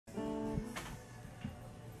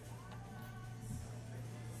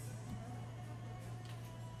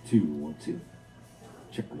2, 1, 2.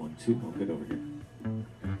 Check 1, 2. I'll get over here.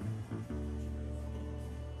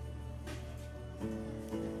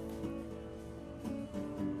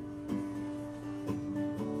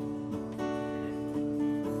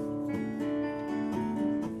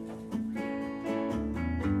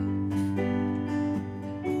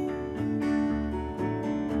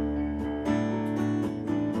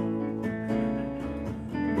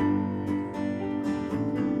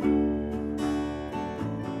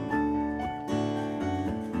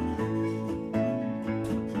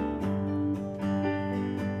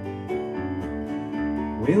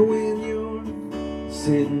 Well, when you're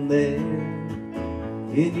sitting there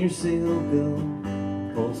in your silk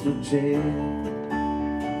upholstered chair,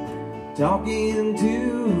 talking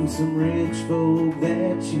to some rich folk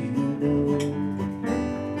that you know,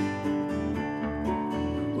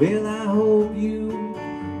 well, I hope you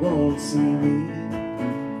won't see me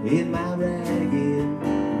in my ragged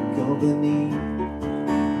company,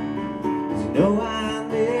 'cause you know I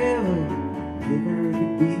never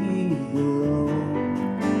could be alone.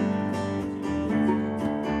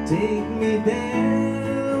 Take me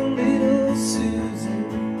down, little Susan,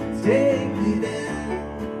 take me down.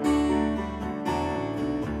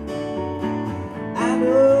 I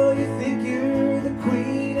know you think you're the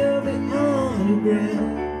queen of the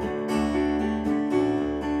underground.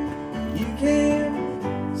 You can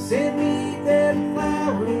send me dead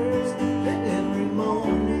flowers every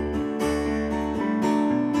morning.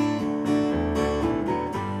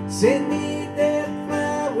 Send me dead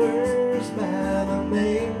flowers by the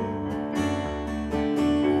mail.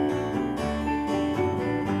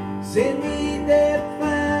 Send me dead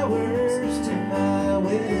flowers to my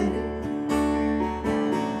wedding,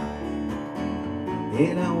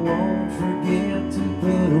 and I won't forget to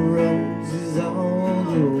put roses on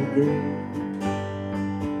your grave.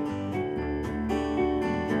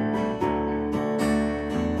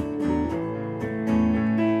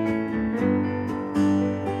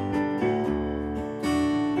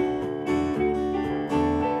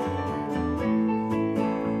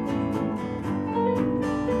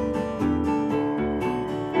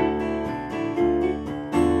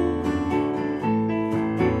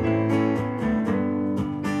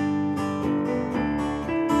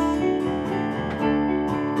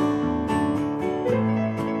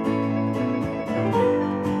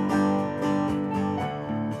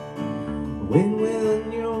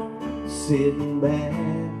 When you're sitting back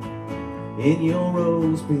in your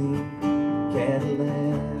rose pink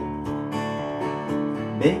Cadillac,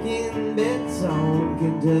 making bets on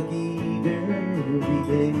Kentucky Derby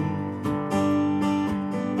Day,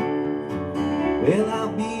 well,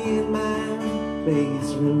 I'll be in my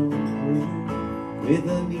basement room with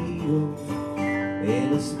a needle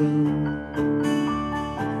and a spoon.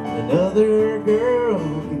 Another girl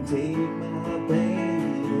can take my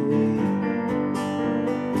pain away.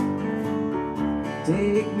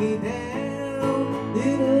 Take me down,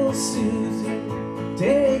 little Susie,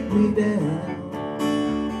 take me down.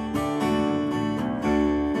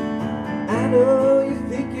 I know you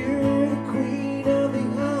think you're the queen of the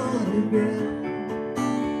underground.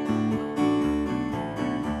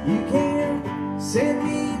 You can send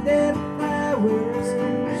me dead flowers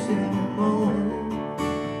in the morning.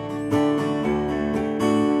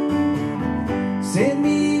 Send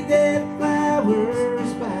me dead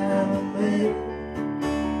flowers by the mail.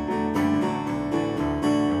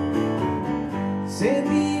 Send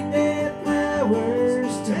me dead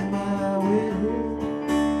flowers to my wedding,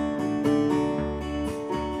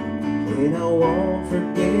 and I won't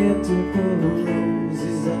forget to put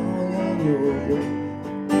roses on your grave.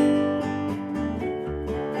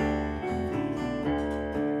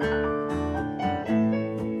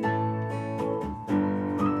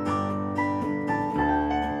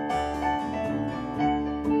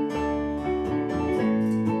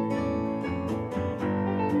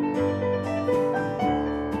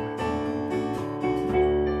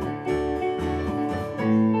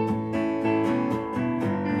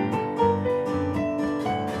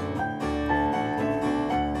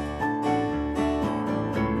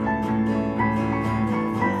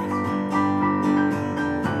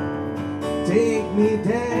 Take me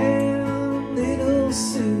down, little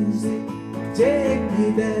Susie, take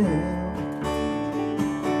me down.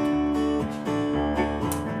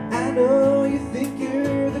 I know you think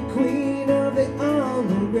you're the queen of the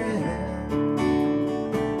underground.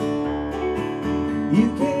 You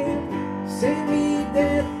can send me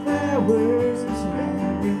dead flowers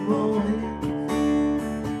every morning.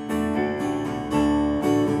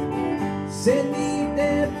 Send me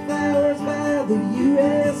dead flowers by the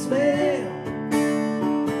U.S. mail.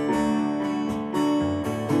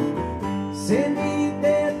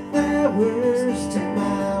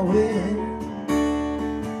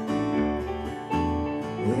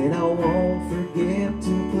 I won't forget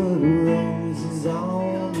to put roses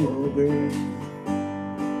on your grave.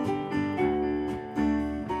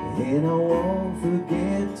 And I won't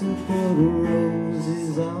forget to put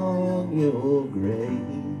roses on your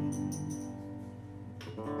grave.